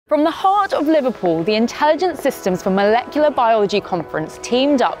From the heart of Liverpool, the Intelligent Systems for Molecular Biology Conference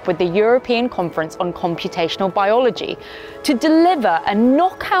teamed up with the European Conference on Computational Biology to deliver a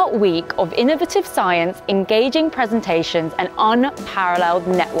knockout week of innovative science, engaging presentations, and unparalleled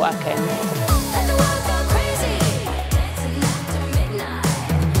networking.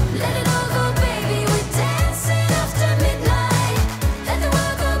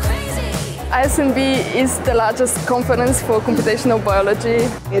 ISMB is the largest conference for computational biology.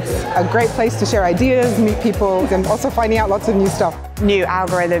 It's a great place to share ideas, meet people, and also finding out lots of new stuff. New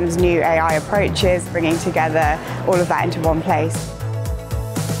algorithms, new AI approaches, bringing together all of that into one place.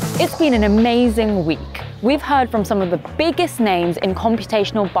 It's been an amazing week. We've heard from some of the biggest names in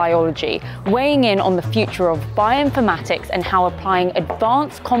computational biology, weighing in on the future of bioinformatics and how applying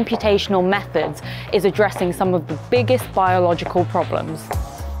advanced computational methods is addressing some of the biggest biological problems.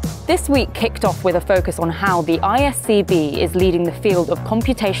 This week kicked off with a focus on how the ISCB is leading the field of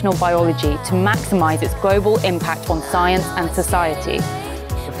computational biology to maximize its global impact on science and society.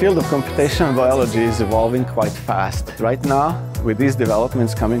 The field of computational biology is evolving quite fast. Right now, with these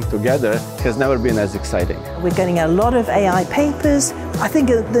developments coming together, it has never been as exciting. We're getting a lot of AI papers. I think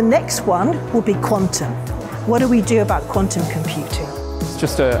the next one will be quantum. What do we do about quantum computing? It's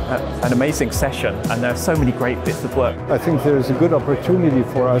just an amazing session, and there are so many great bits of work. I think there is a good opportunity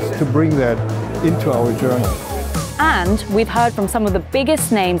for us to bring that into our journey. And we've heard from some of the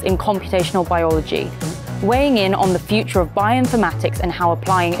biggest names in computational biology, weighing in on the future of bioinformatics and how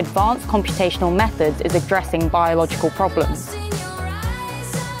applying advanced computational methods is addressing biological problems.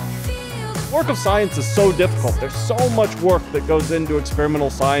 The work of science is so difficult. There's so much work that goes into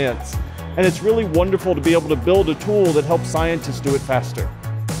experimental science. And it's really wonderful to be able to build a tool that helps scientists do it faster.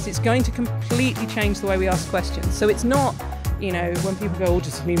 It's going to completely change the way we ask questions. So it's not, when people go,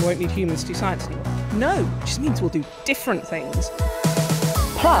 does this mean we won't need humans to do science anymore? No, it just means we'll do different things.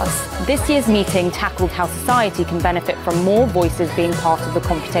 Plus, this year's meeting tackled how society can benefit from more voices being part of the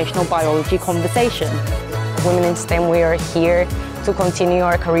computational biology conversation. Women in STEM, we are here to continue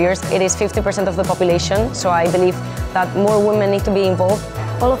our careers. It is 50% of the population, so I believe that more women need to be involved.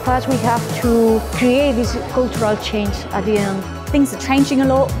 All of us, we have to create this cultural change at the end. Things are changing a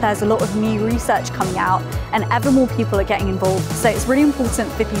lot, there's a lot of new research coming out, and ever more people are getting involved. So it's really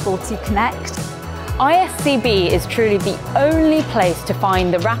important for people to connect. ISCB is truly the only place to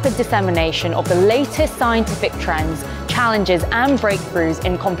find the rapid dissemination of the latest scientific trends, challenges, and breakthroughs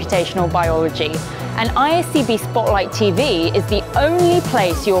in computational biology. And ISCB Spotlight TV is the only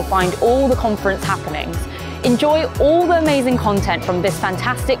place you'll find all the conference happenings. Enjoy all the amazing content from this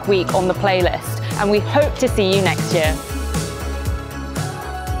fantastic week on the playlist, and we hope to see you next year.